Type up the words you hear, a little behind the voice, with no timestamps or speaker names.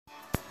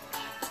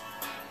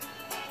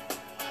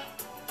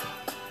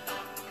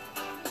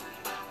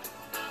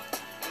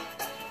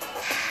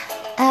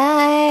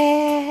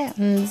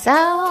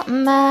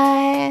Don't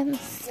mind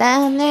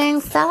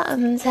spending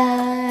some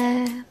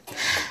time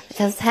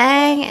just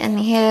hanging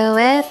here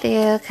with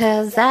you,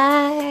 'cause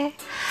I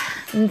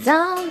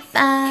don't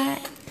find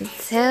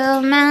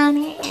too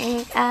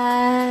many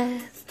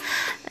guys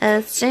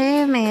that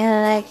treat me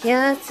like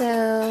you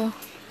do.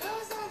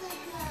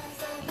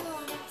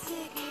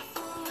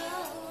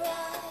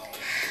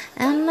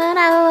 And when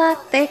I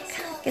walk, they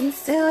can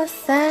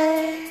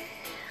suicide.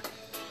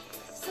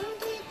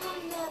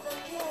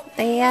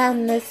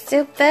 Beyond the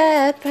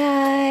stupid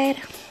pride,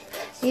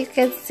 you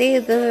can see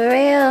the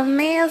real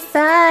me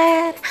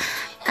inside.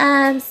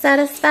 I'm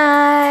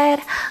satisfied.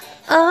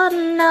 Oh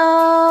no.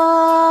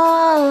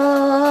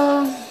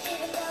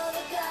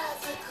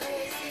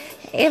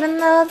 Even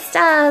though the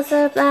stars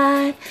are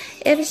blind,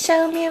 if you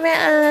show me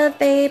real love,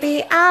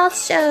 baby, I'll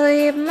show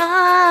you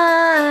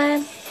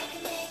mine.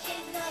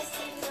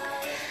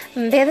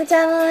 Be the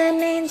devil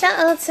and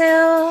angel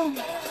too,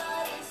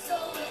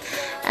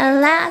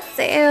 and let's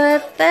see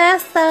what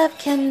this love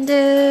can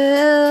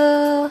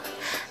do.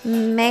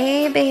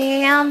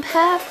 Maybe I'm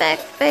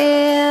perfect for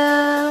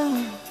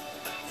you.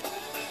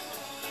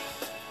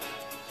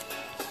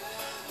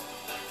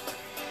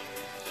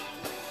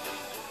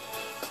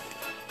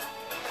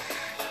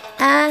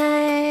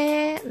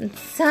 I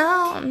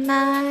don't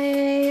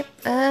mind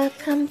a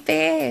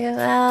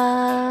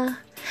computer,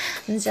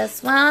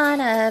 just one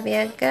of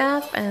your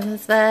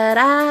girlfriends, but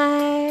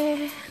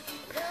I'm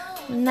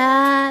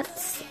not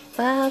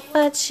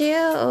what you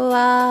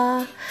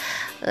are.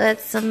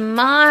 With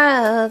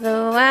tomorrow the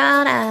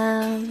world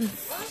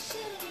ends,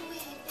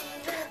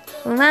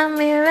 when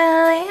we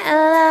really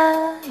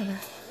love,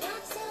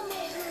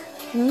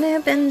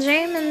 we've been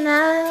dreaming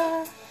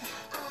of.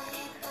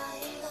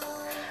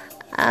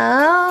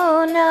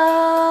 Oh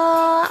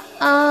no,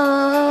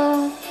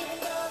 oh.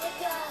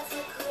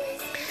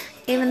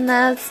 Even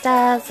though the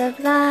stars are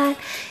blind,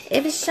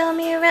 if you show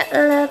me real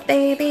love,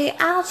 baby,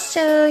 I'll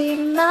show you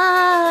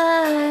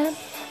mine.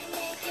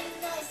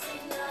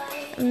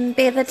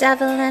 Be the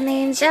devil and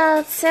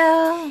angel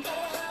too,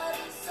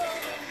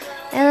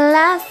 and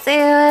let's see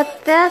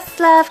what this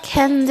love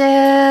can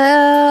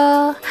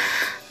do.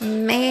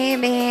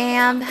 Maybe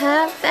I'm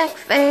perfect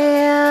for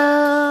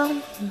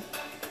you.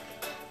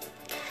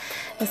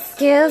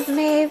 Excuse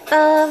me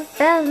for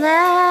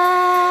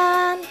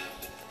feeling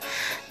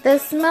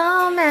this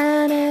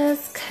moment is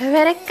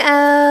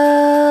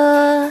critical.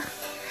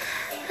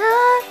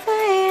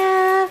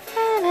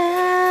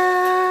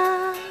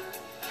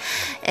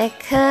 It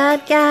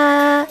could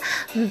get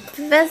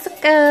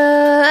physical,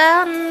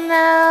 oh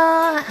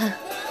no.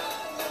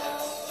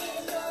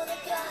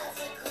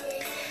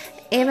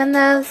 Even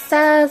though the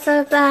stars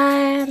are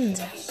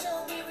blind,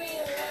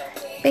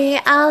 baby,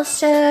 I'll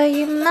show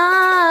you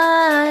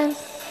mine.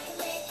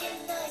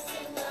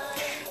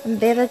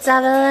 Be the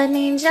devil and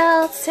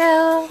angel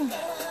too,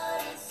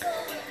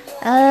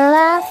 and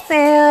let's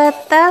see what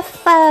this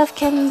love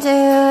can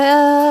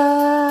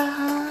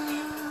do.